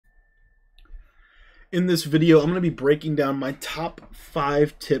In this video, I'm going to be breaking down my top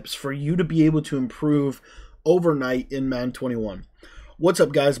 5 tips for you to be able to improve overnight in Madden 21. What's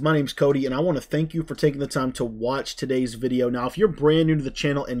up, guys? My name's Cody, and I want to thank you for taking the time to watch today's video. Now, if you're brand new to the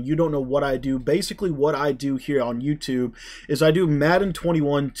channel and you don't know what I do, basically what I do here on YouTube is I do Madden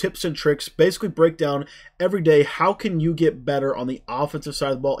 21 tips and tricks, basically break down every day how can you get better on the offensive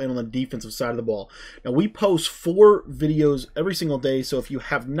side of the ball and on the defensive side of the ball. Now, we post 4 videos every single day, so if you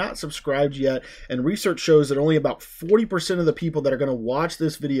have not subscribed yet, and research shows that only about 40% of the people that are going to watch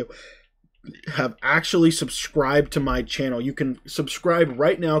this video have actually subscribed to my channel. You can subscribe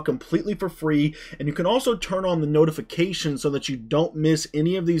right now completely for free, and you can also turn on the notifications so that you don't miss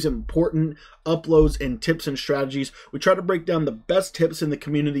any of these important uploads and tips and strategies. We try to break down the best tips in the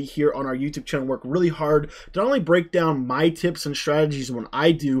community here on our YouTube channel, work really hard to not only break down my tips and strategies when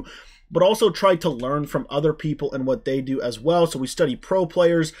I do, but also try to learn from other people and what they do as well. So we study pro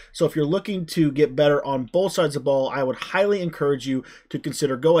players. So if you're looking to get better on both sides of the ball, I would highly encourage you to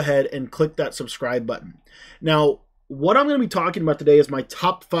consider go ahead and click that subscribe button. Now, what I'm going to be talking about today is my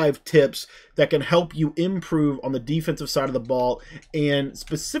top 5 tips that can help you improve on the defensive side of the ball. And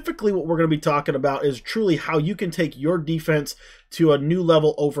specifically what we're going to be talking about is truly how you can take your defense to a new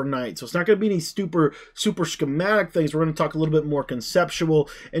level overnight. So it's not going to be any super schematic things. We're going to talk a little bit more conceptual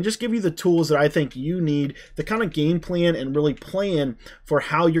and just give you the tools that I think you need to kind of game plan and really plan for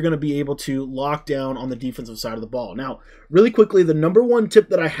how you're going to be able to lock down on the defensive side of the ball. Now, really quickly, the number 1 tip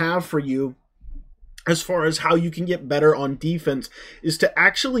that I have for you as far as how you can get better on defense is to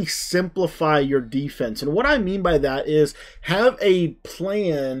actually simplify your defense. And what I mean by that is have a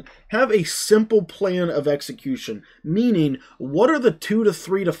plan, have a simple plan of execution, meaning what are the 2 to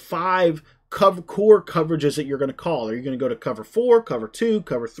 3 to 5 core coverages that you're going to call? Are you going to go to cover 4, cover 2,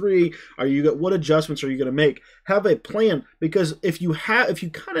 cover 3? What adjustments are you going to make? Have a plan, because if you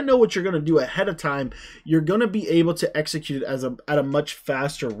kind of know what you're going to do ahead of time, you're going to be able to execute it at a much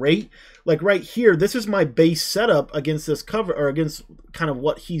faster rate. Like right here, this is my base setup against this cover, or against kind of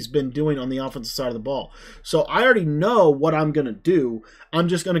what he's been doing on the offensive side of the ball. So I already know what I'm going to do. I'm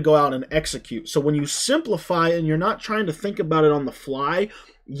just going to go out and execute. So when you simplify and you're not trying to think about it on the fly,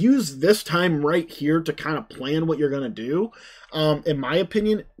 use this time right here to kind of plan what you're going to do. In my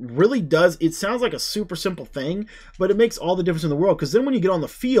opinion, really does. It sounds like a super simple thing, but it makes all the difference in the world, because then when you get on the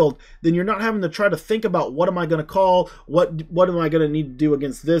field, then you're not having to try to think about what am I going to call, what am I going to need to do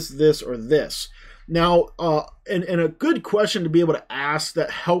against this, or this. Now, and a good question to be able to ask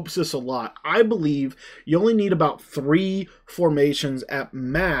that helps us a lot. I believe you only need about 3 formations at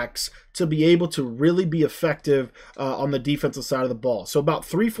max to be able to really be effective on the defensive side of the ball. So about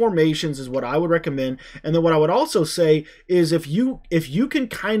 3 formations is what I would recommend. And then what I would also say is if you can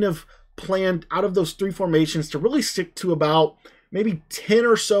kind of plan out of those 3 formations to really stick to about maybe 10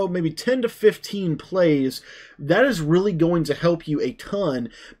 or so, maybe 10 to 15 plays, that is really going to help you a ton,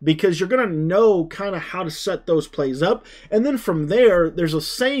 because you're going to know kind of how to set those plays up. And then from there, there's a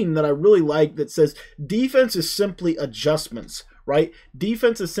saying that I really like that says defense is simply adjustments. Right?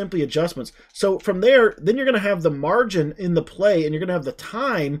 Defense is simply adjustments. So from there, then you're going to have the margin in the play, and you're going to have the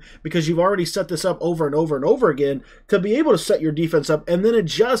time, because you've already set this up over and over and over again, to be able to set your defense up and then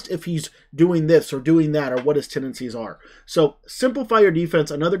adjust if he's doing this or doing that, or what his tendencies are. So simplify your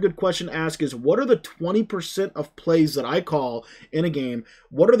defense. Another good question to ask is, what are the 20% of plays that I call in a game?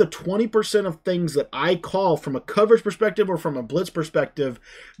 What are the 20% of things that I call from a coverage perspective or from a blitz perspective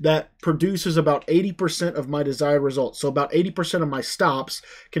that produces about 80% of my desired results? So about 80% of my stops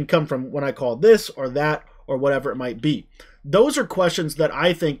can come from when I call this or that or whatever it might be. Those are questions that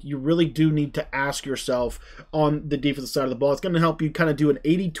I think you really do need to ask yourself on the defensive side of the ball. It's going to help you kind of do an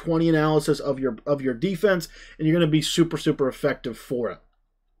 80-20 analysis of your defense, and you're going to be super effective for it.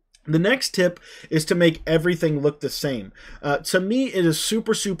 The next tip is to make everything look the same. To me, it is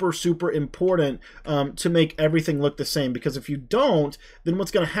super important to make everything look the same, because if you don't, then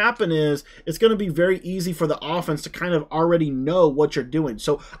what's going to happen is it's going to be very easy for the offense to kind of already know what you're doing.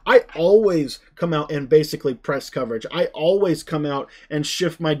 So I always come out and basically press coverage. I always come out and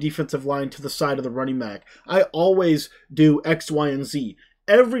shift my defensive line to the side of the running back. I always do X, Y, and Z.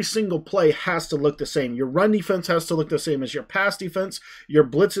 Every single play has to look the same. Your run defense has to look the same as your pass defense. Your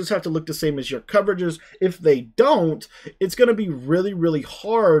blitzes have to look the same as your coverages. If they don't, it's going to be really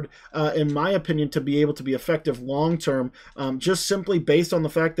hard, in my opinion, to be able to be effective long term, just simply based on the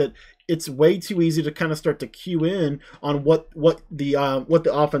fact that it's way too easy to kind of start to cue in on what the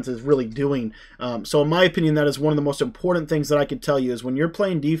offense is really doing. So in my opinion, that is one of the most important things that I can tell you is when you're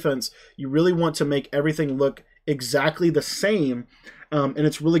playing defense, you really want to make everything look exactly the same. And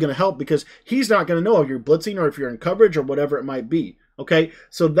it's really going to help, because he's not going to know if you're blitzing or if you're in coverage or whatever it might be. Okay,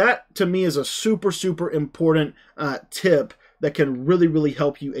 so that to me is a super, super important tip that can really, really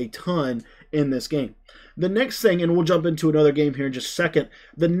help you a ton in this game. The next thing, and we'll jump into another game here in just a second,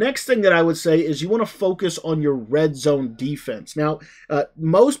 the next thing that I would say is you want to focus on your red zone defense. Now,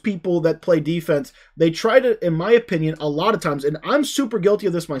 most people that play defense, they try to, in my opinion, a lot of times, and I'm super guilty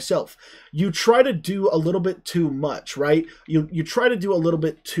of this myself, you try to do a little bit too much, right? You try to do a little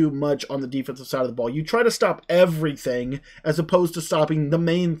bit too much on the defensive side of the ball. You try to stop everything as opposed to stopping the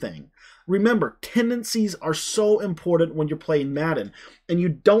main thing. Remember, tendencies are so important when you're playing Madden, and you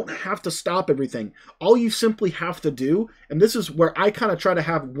don't have to stop everything. All you simply have to do, and this is where I kind of try to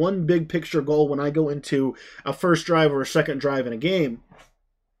have one big picture goal when I go into a first drive or a second drive in a game,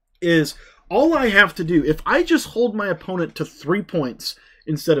 is all I have to do, if I just hold my opponent to 3 points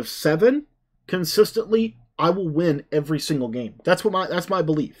instead of 7 consistently, I will win every single game. That's my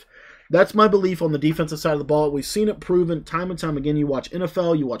belief. That's my belief on the defensive side of the ball. We've seen it proven time and time again. You watch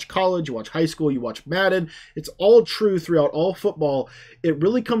NFL, you watch college, you watch high school, you watch Madden. It's all true throughout all football. It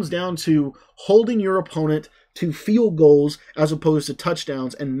really comes down to holding your opponent to field goals as opposed to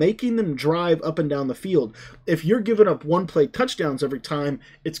touchdowns and making them drive up and down the field. If you're giving up one-play touchdowns every time,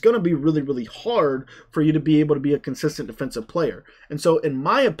 it's going to be really, really hard for you to be able to be a consistent defensive player. And so, in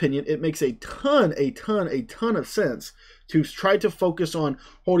my opinion, it makes a ton of sense to try to focus on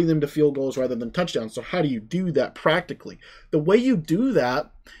holding them to field goals rather than touchdowns. So how do you do that practically? The way you do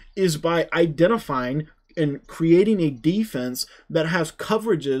that is by identifying and creating a defense that has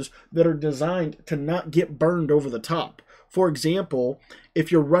coverages that are designed to not get burned over the top. For example,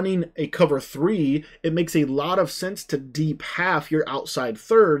 if you're running a cover 3, it makes a lot of sense to deep half your outside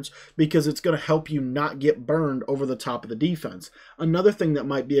thirds because it's going to help you not get burned over the top of the defense. Another thing that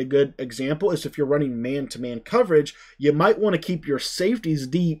might be a good example is if you're running man-to-man coverage, you might want to keep your safeties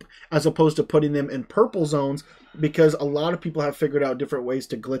deep as opposed to putting them in purple zones, because a lot of people have figured out different ways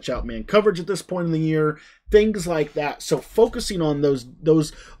to glitch out man coverage at this point in the year, things like that. So focusing on those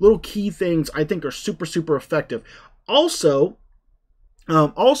little key things I think are super, super effective. Also,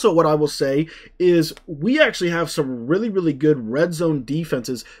 what I will say is we actually have some really, really good red zone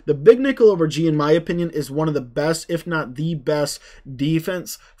defenses. The big nickel over G, in my opinion, is one of the best, if not the best,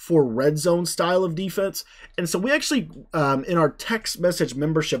 defense for red zone style of defense. And so we actually, in our text message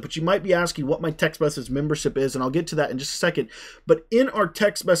membership, which you might be asking what my text message membership is, and I'll get to that in just a second, but in our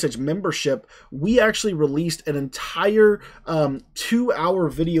text message membership, we actually released an entire 2-hour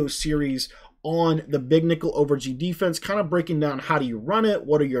video series on the big nickel over G defense, kind of breaking down how do you run it,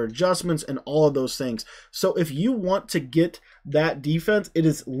 what are your adjustments, and all of those things. So if you want to get that defense, it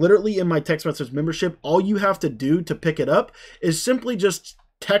is literally in my text message membership. All you have to do to pick it up is simply just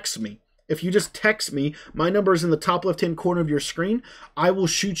text me. If you just text me, my number is in the top left-hand corner of your screen. I will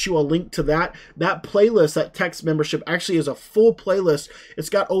shoot you a link to that. That playlist, that text membership, actually is a full playlist. It's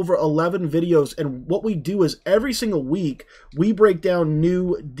got over 11 videos, and what we do is every single week, we break down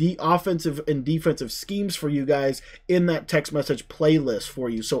new offensive and defensive schemes for you guys in that text message playlist for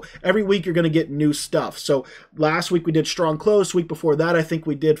you. So every week, you're going to get new stuff. So last week, we did strong close. Week before that, I think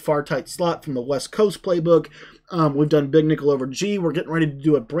we did far tight slot from the West Coast playbook. We've done big nickel over G. We're getting ready to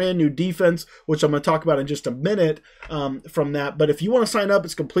do a brand new defense, which I'm going to talk about in just a minute from that. But if you want to sign up,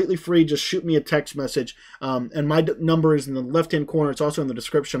 it's completely free. Just shoot me a text message. And my number is in the left-hand corner. It's also in the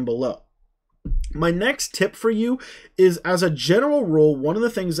description below. My next tip for you is, as a general rule, one of the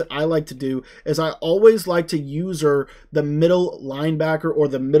things that I like to do is I always like to user the middle linebacker or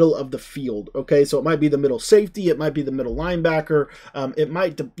the middle of the field. Okay, so it might be the middle safety, it might be the middle linebacker. It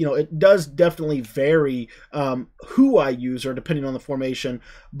might, it does definitely vary who I use or depending on the formation,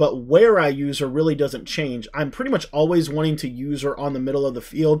 but where I use her really doesn't change. I'm pretty much always wanting to use her on the middle of the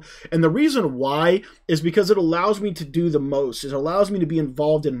field, and the reason why is because it allows me to do the most. It allows me to be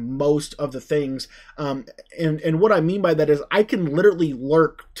involved in most of the things. And what I mean by that is I can literally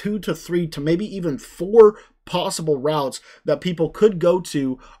lurk 2 to 3 to maybe even 4 possible routes that people could go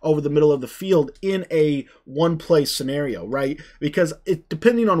to over the middle of the field in a one-play scenario, right? Because it,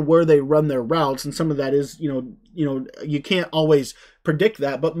 depending on where they run their routes, and some of that is, you can't always predict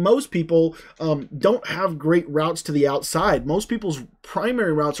that, but most people don't have great routes to the outside. Most people's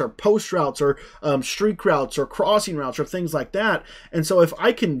primary routes are post routes or streak routes or crossing routes or things like that. And so if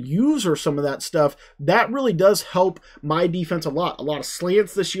I can use her some of that stuff, that really does help my defense a lot. A lot of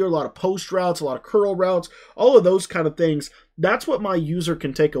slants this year, a lot of post routes, a lot of curl routes, all of those kind of things. that's what my user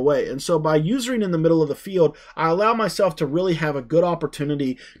can take away. And so by using in the middle of the field, I allow myself to really have a good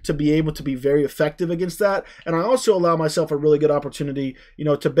opportunity to be able to be very effective against that. And I also allow myself a really good opportunity, you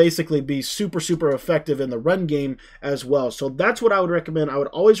know, to basically be super, super effective in the run game as well. So that's what I would recommend. I would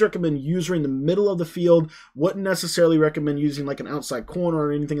always recommend using in the middle of the field. Wouldn't necessarily recommend using like an outside corner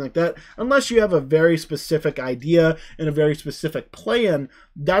or anything like that, unless you have a very specific idea and a very specific plan.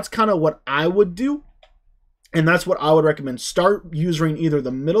 That's kind of what I would do. And that's what I would recommend. Start using either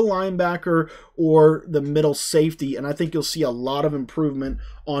the middle linebacker or the middle safety, and I think you'll see a lot of improvement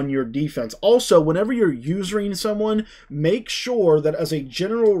on your defense. Also, whenever you're using someone, make sure that as a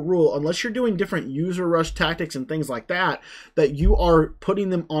general rule, unless you're doing different user rush tactics and things like that, that you are putting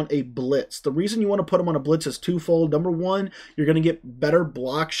them on a blitz. The reason you want to put them on a blitz is twofold. Number one, you're going to get better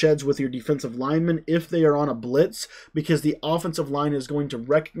block sheds with your defensive linemen if they are on a blitz, because the offensive line is going to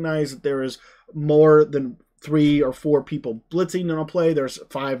recognize that there is more than 3 or 4 people blitzing on a play. There's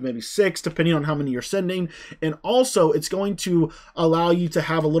 5, maybe 6, depending on how many you're sending. And also, it's going to allow you to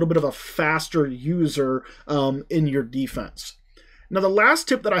have a little bit of a faster user in your defense. Now, the last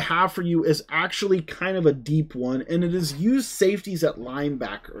tip that I have for you is actually kind of a deep one, and it is use safeties at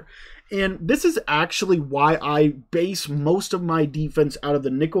linebacker. And this is actually why I base most of my defense out of the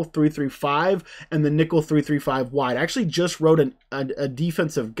nickel 3-3-5 and the nickel 3-3-5 wide. I actually just wrote a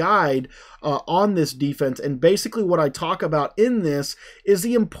defensive guide on this defense, and basically what I talk about in this is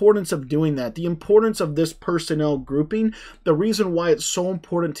the importance of doing that, the importance of this personnel grouping. The reason why it's so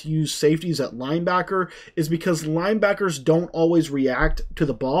important to use safeties at linebacker is because linebackers don't always react to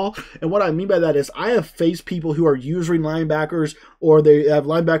the ball. And what I mean by that is I have faced people who are using linebackers, or they have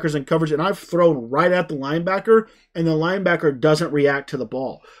linebackers in coverage, and I've thrown right at the linebacker, and the linebacker doesn't react to the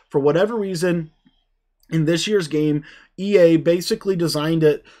ball. For whatever reason, in this year's game, EA basically designed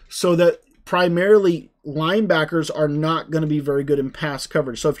it so that primarily linebackers are not going to be very good in pass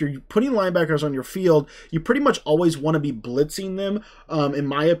coverage. So if you're putting linebackers on your field, you pretty much always want to be blitzing them. In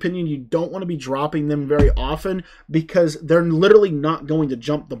my opinion, you don't want to be dropping them very often, because they're literally not going to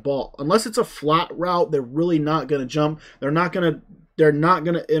jump the ball. Unless it's a flat route, they're really not going to jump. They're not going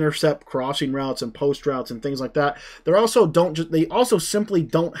to intercept crossing routes and post routes and things like that. They also simply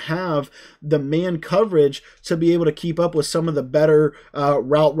don't have the man coverage to be able to keep up with some of the better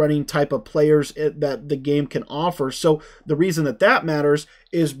route running type of players that the game can offer. So the reason that matters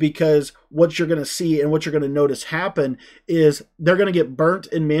is because what you're going to see and what you're going to notice happen is they're going to get burnt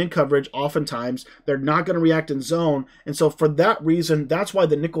in man coverage oftentimes. They're not going to react in zone. And so for that reason, that's why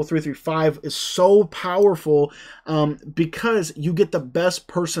the nickel 3-3-5 is so powerful, because you get the best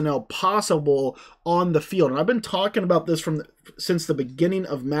personnel possible on the field. And I've been talking about this since the beginning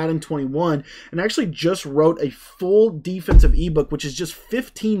of Madden 21, and I actually just wrote a full defensive ebook, which is just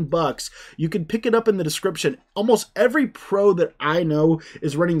 $15. You can pick it up in the description. Almost every pro that I know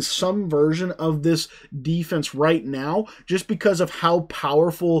is running some version of this defense right now, just because of how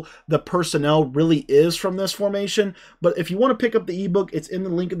powerful the personnel really is from this formation. But if you want to pick up the ebook, it's in the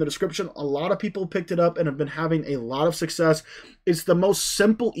link in the description. A lot of people picked it up and have been having a lot of success. It's the most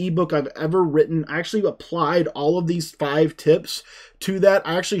simple ebook I've ever written. I actually applied all of these 5 tips to that.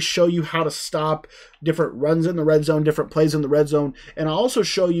 I actually show you how to stop different runs in the red zone, different plays in the red zone, and I also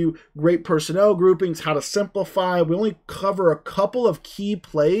show you great personnel groupings, how to simplify. We only cover a couple of key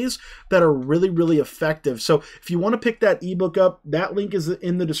plays that are really, really effective. So if you want to pick that ebook up, that link is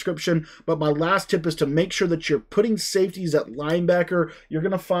in the description. But my last tip is to make sure that you're putting safeties at linebacker. You're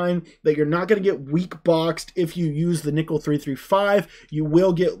going to find that you're not going to get weak boxed if you use the nickel 3-3-5. You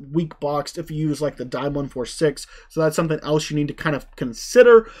will get weak boxed if you use like the dime 1-4-6. So that's something else you need to kind of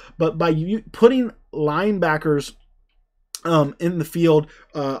consider. But by putting linebackers in the field,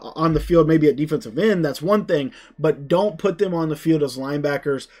 on the field, maybe at defensive end, that's one thing, but don't put them on the field as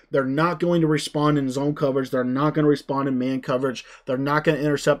linebackers. They're not going to respond in zone coverage. They're not going to respond in man coverage. They're not going to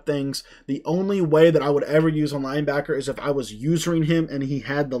intercept things. The only way that I would ever use a linebacker is if I was using him and he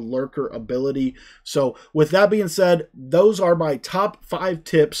had the lurker ability. So with that being said, those are my top 5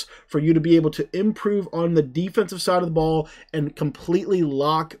 tips for you to be able to improve on the defensive side of the ball and completely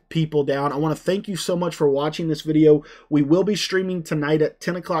lock people down. I want to thank you so much for watching this video. We will be streaming tonight at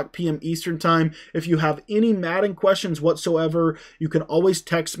 10 o'clock p.m. Eastern Time. If you have any Madden questions whatsoever, you can always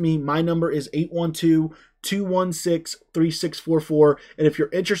text me. My number is 812-216-3644. And if you're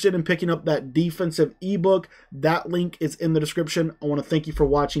interested in picking up that defensive ebook, that link is in the description. I want to thank you for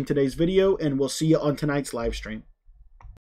watching today's video, and we'll see you on tonight's live stream.